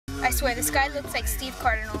I swear, this guy looks like Steve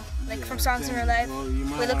Cardynal, like from Songs in Real Life.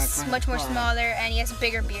 He looks much more smaller and he has a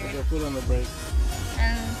bigger beard.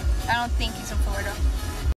 And I don't think he's in Florida.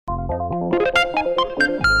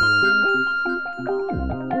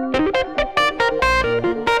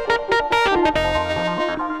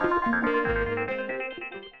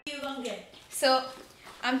 So,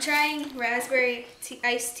 I'm trying raspberry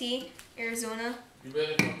iced tea, Arizona. You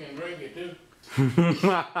better fucking drink it too.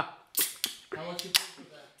 How much you pay for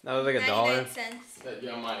that? That was like $1. 99 cents. That you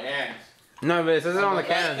on my ass. No, but it says it on the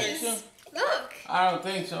can. Look. I don't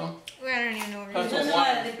think so. Well, I don't even know where That's it is. a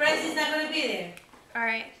lot. The price is not going to be there.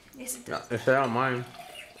 Alright. Yes, it No, does. it said on mine.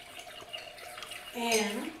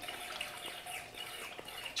 And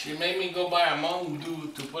She made me go buy a Mountain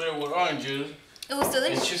Dew to put it with orange juice. It was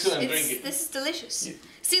delicious. And she couldn't drink it. This is delicious. Yeah.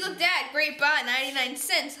 See, look, Dad, great buy, 99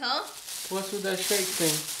 cents, huh? What's with that shake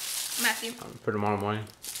thing? Matthew. For tomorrow morning.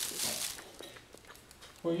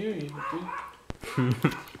 For you, you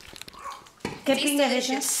Tastes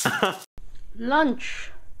delicious.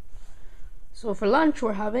 Lunch. So for lunch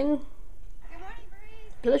we're having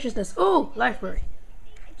deliciousness. Oh, Lifeberry.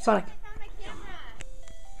 Sonic.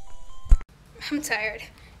 I'm tired.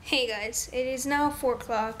 Hey guys, it is now 4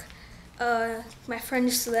 o'clock. My friend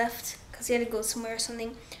just left because he had to go somewhere or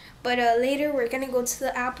something. But later we're gonna go to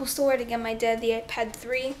the Apple store to get my dad the iPad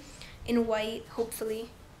 3 in white,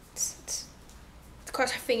 hopefully.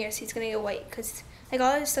 Cross our fingers he's gonna get white because like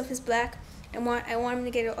all this stuff is black. I want him to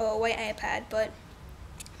get a white iPad, but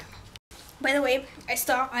by the way, I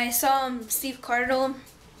saw Steve Cardynal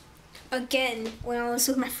again when I was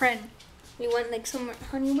with my friend. We went like somewhere.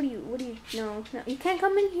 Honey, what do you no, you can't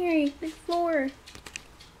come in here, you big floor.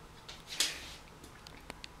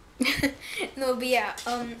 No, but yeah,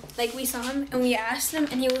 like we saw him and we asked him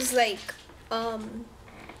and he was like,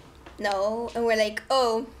 no, and we're like,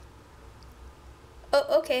 oh,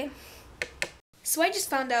 okay. So I just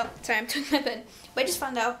found out, sorry, I'm talking my bed, but I just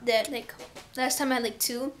found out that like last time I had like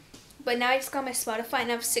 2, but now I just got my Spotify and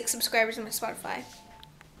I have 6 subscribers on my Spotify.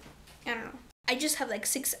 I don't know. I just have like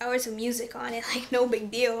 6 hours of music on it, like no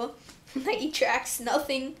big deal. 90 tracks,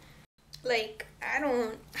 nothing. Like, I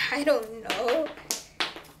don't know.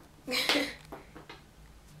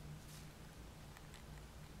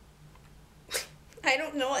 I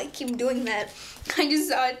don't know, I keep doing that. I just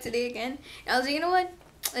saw it today again. And I was like, you know what?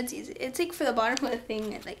 That's easy. It's like for the bottom of the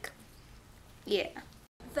thing, and like, yeah.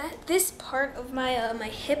 This part of my my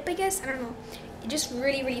hip, I guess, I don't know. It just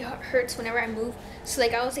really hurts whenever I move. So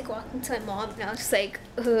like I was like walking to my mom, and I was just like,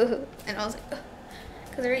 ugh, and I was like,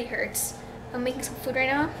 because it really hurts. I'm making some food right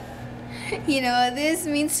now. You know, this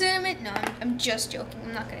means cinnamon. No, I'm just joking.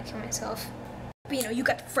 I'm not gonna kill myself. But you know, you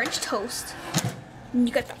got the French toast, and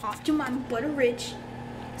you got the Off Your Mind butter rich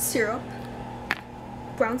syrup,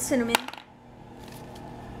 brown cinnamon,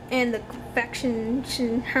 and the confection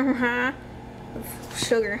of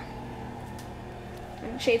sugar.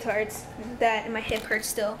 Shades hearts. That and my hip hurts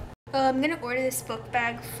still. I'm gonna order this book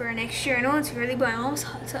bag for next year. I know it's really, but my mom was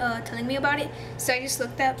telling me about it, so I just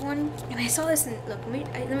looked at one and I saw this. And look,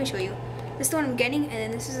 let me show you. This is the one I'm getting, and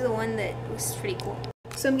then this is the one that was pretty cool.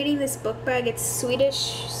 So I'm getting this book bag. It's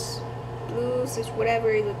Swedish, blues, it's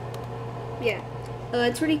whatever. Yeah,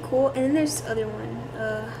 it's really cool. And then there's this other one.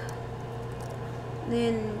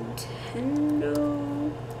 Nintendo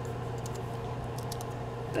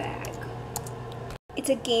bag. It's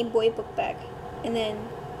a Game Boy book bag, and then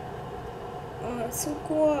oh, it's so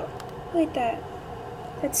cool. Look at that.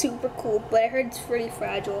 That's super cool, but I heard it's really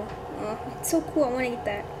fragile. Oh, it's so cool. I want to get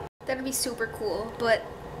that. That'd be super cool, but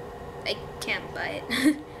I can't buy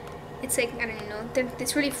it. It's like, I don't know.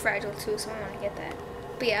 It's really fragile too, so I want to get that.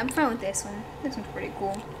 But yeah, I'm fine with this one. This one's pretty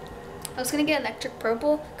cool. I was gonna get electric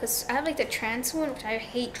purple because I have like the trans one, which I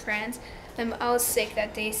hate trans. I was sick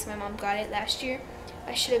that day, so my mom got it last year.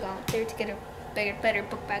 I should have gone there to get a better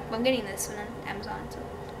book bag, but I'm getting this one on Amazon. So,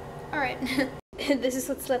 all right. This is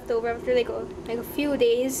what's left over after like a few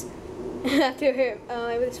days after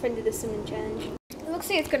my best friend did the swimming challenge. It looks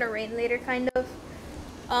like it's gonna rain later, kind of.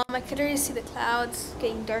 I could already see the clouds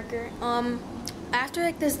getting darker. After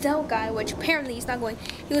like this Dell guy, which apparently he's not going.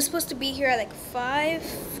 He was supposed to be here at like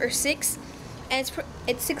 5 or 6, and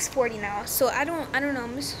it's 6:40 now. So I don't know.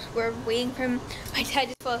 We're waiting for him. My dad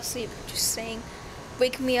just fell asleep. Just saying,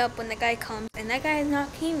 wake me up when the guy comes, and that guy has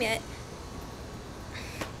not came yet.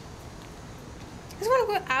 I just want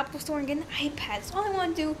to go to Apple Store and get an iPad. That's all I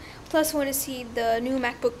want to do. Plus, I want to see the new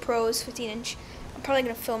MacBook Pros 15-inch. I'm probably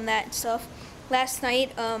gonna film that and stuff. Last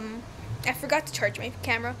night, I forgot to charge my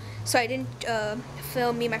camera, so I didn't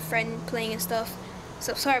film me and my friend playing and stuff.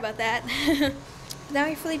 So sorry about that. Now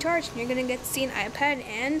you're fully charged, and you're gonna get to see an iPad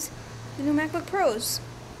and the new MacBook Pros.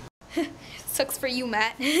 Sucks for you,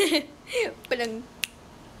 Matt. But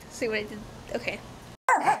see what I did. Okay.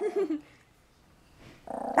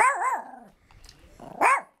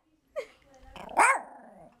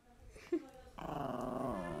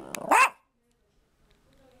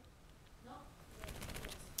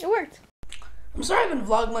 It worked. I'm sorry I haven't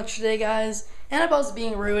vlogged much today, guys. Annabelle's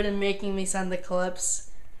being rude and making me send the clips.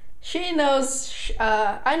 She knows,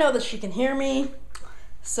 I know that she can hear me.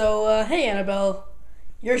 So, hey Annabelle,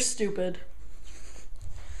 you're stupid.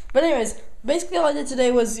 But anyways, basically all I did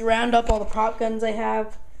today was round up all the prop guns I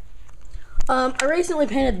have. I recently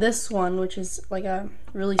painted this one, which is like a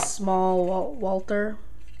really small Walter.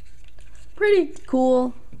 Pretty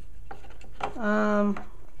cool.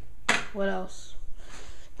 What else?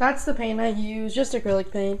 That's the paint I use, just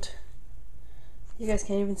acrylic paint. You guys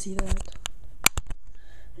can't even see that.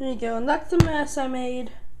 There you go, and that's the mess I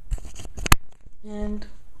made. And,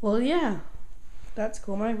 well, yeah. That's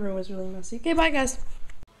cool. My room is really messy. Okay, bye, guys.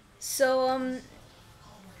 So,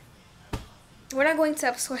 we're not going to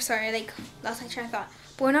Apple Store, sorry, like, last night I thought.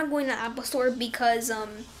 But we're not going to Apple Store because,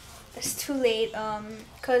 it's too late,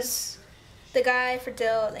 because the guy for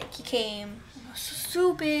Dill, like, he came, so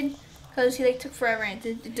stupid, because he, like, took forever and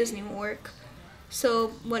it doesn't even work. So,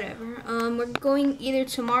 whatever. We're going either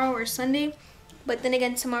tomorrow or Sunday, but then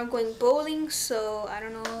again, tomorrow I'm going bowling, so I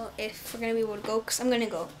don't know if we're going to be able to go, because I'm going to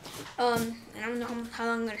go. And I don't know how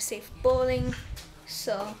long I'm going to stay for bowling,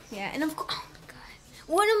 so, yeah, and of course, oh my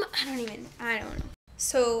god, I don't know.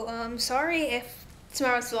 So, sorry if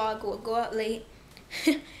tomorrow's vlog will go out late.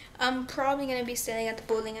 I'm probably going to be staying at the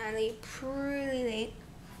bowling alley pretty late.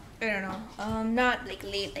 I don't know, not like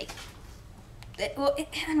late, like, well, I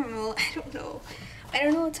don't know. I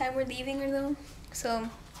don't know what time we're leaving or though. So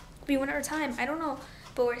we went our time. I don't know,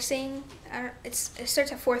 but we're saying it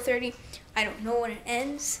starts at 4:30. I don't know when it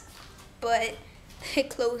ends, but it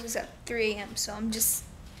closes at 3 a.m. So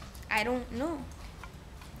I don't know.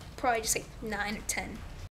 Probably just like 9 or 10.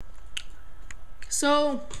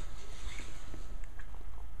 So,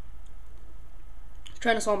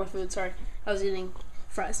 trying to swallow my food. Sorry, I was eating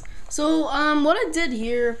fries. So, what I did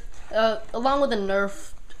here, along with the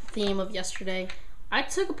Nerf theme of yesterday, I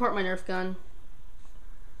took apart my Nerf gun.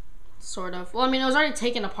 Sort of. Well, I mean, it was already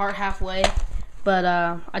taken apart halfway, but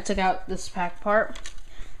I took out this pack part,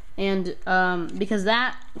 and because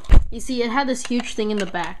that, you see, it had this huge thing in the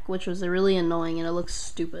back, which was really annoying, and it looks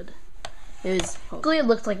stupid. It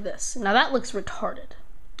looked like this. Now that looks retarded.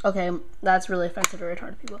 Okay, that's really offensive to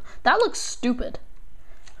retarded people. That looks stupid.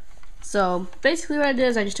 So basically what I did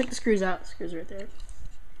is I just took the screws out, screws right there,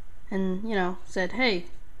 and, you know, said, hey,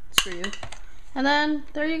 screw you. And then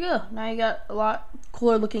there you go. Now you got a lot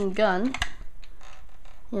cooler looking gun,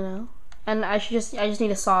 you know. And I just need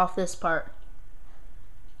to saw off this part.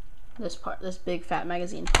 This big fat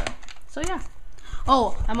magazine part. So yeah.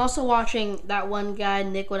 Oh, I'm also watching that one guy,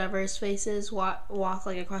 Nick, whatever his face is, walk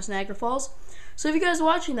like across Niagara Falls. So if you guys are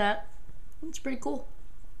watching that, it's pretty cool.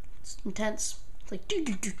 It's intense. It's like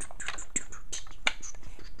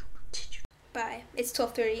Bye. It's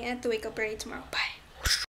 12:30. I have to wake up early tomorrow. Bye.